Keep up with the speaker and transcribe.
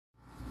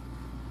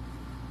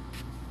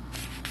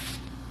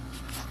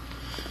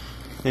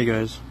Hey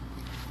guys,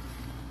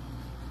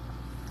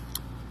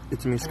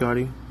 it's me,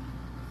 Scotty.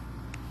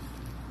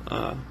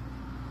 I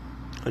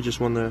just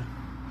want to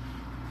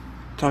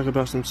talk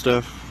about some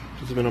stuff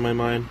that's been on my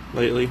mind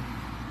lately,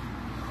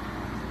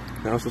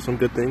 and also some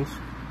good things.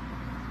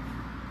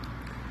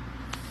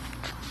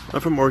 I'm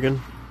from Oregon.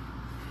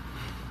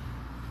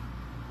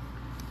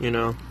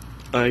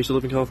 I used to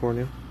live in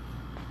California.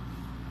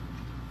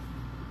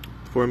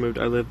 Before I moved,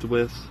 I lived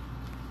with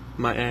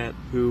my aunt,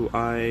 who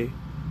I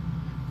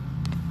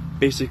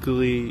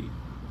basically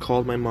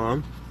called my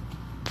mom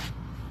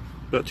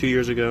about 2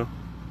 years ago.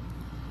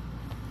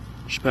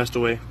 She passed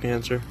away of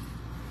cancer.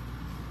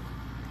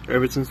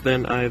 Ever since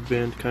then, I've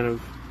been kind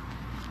of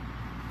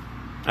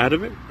out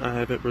of it. I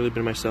haven't really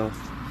been myself.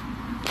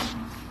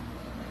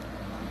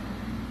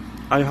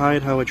 I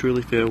hide how I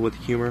truly feel with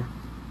humor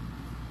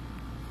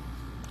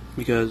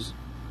because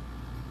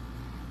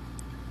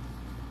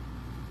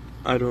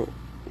I don't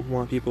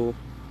want people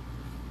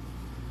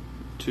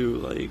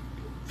to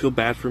feel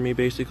bad for me,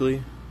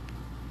 basically.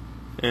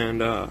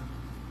 And I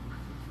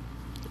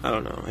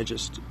don't know, I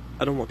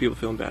don't want people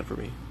feeling bad for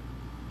me.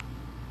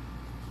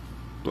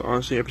 But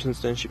honestly, ever since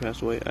then she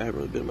passed away, I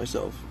haven't really been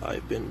myself.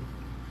 I've been,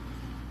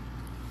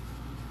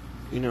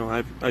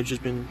 I've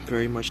just been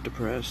very much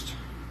depressed.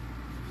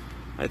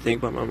 I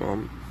think about my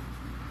mom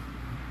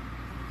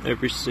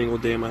every single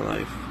day of my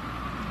life.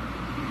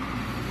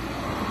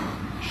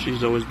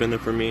 She's always been there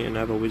for me, and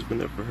I've always been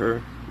there for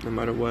her, no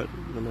matter what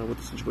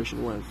the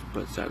situation was.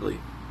 But sadly,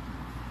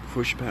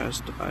 before she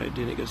passed, I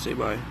didn't get to say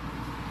bye.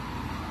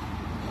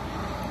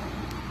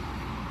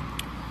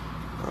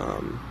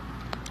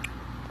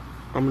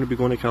 I'm going to be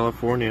going to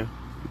California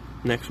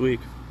next week.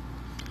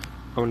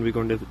 I'm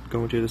going to be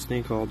going to this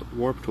thing called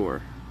Warped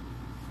Tour.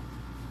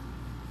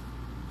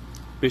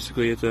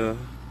 Basically, it's a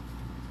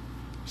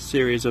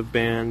series of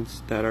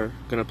bands that are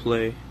going to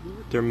play.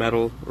 They're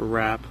metal, or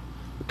rap,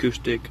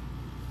 acoustic,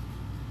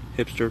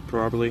 hipster,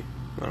 probably.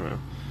 I don't know.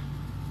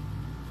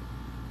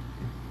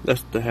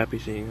 That's the happy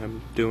thing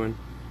I'm doing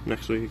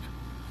next week.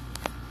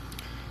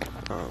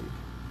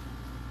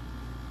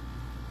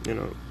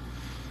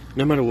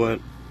 No matter what,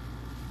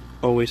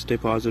 always stay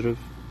positive.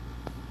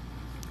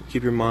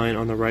 Keep your mind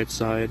on the right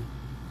side.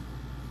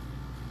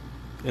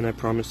 And I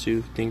promise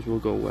you, things will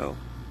go well.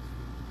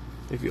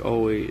 If you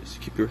always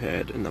keep your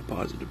head in the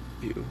positive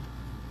view.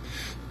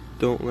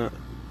 Don't let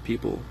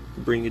people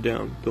bring you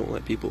down. Don't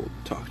let people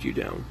talk you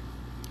down.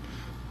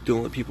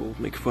 Don't let people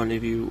make fun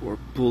of you or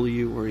bully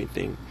you or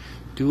anything.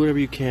 Do whatever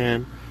you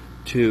can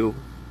to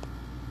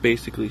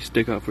basically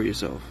stick up for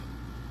yourself.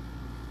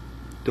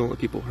 Don't let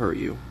people hurt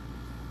you.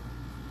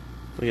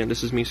 Again,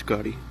 this is me,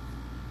 Scotty.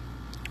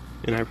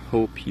 And I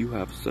hope you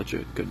have such a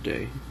good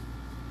day.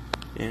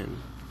 And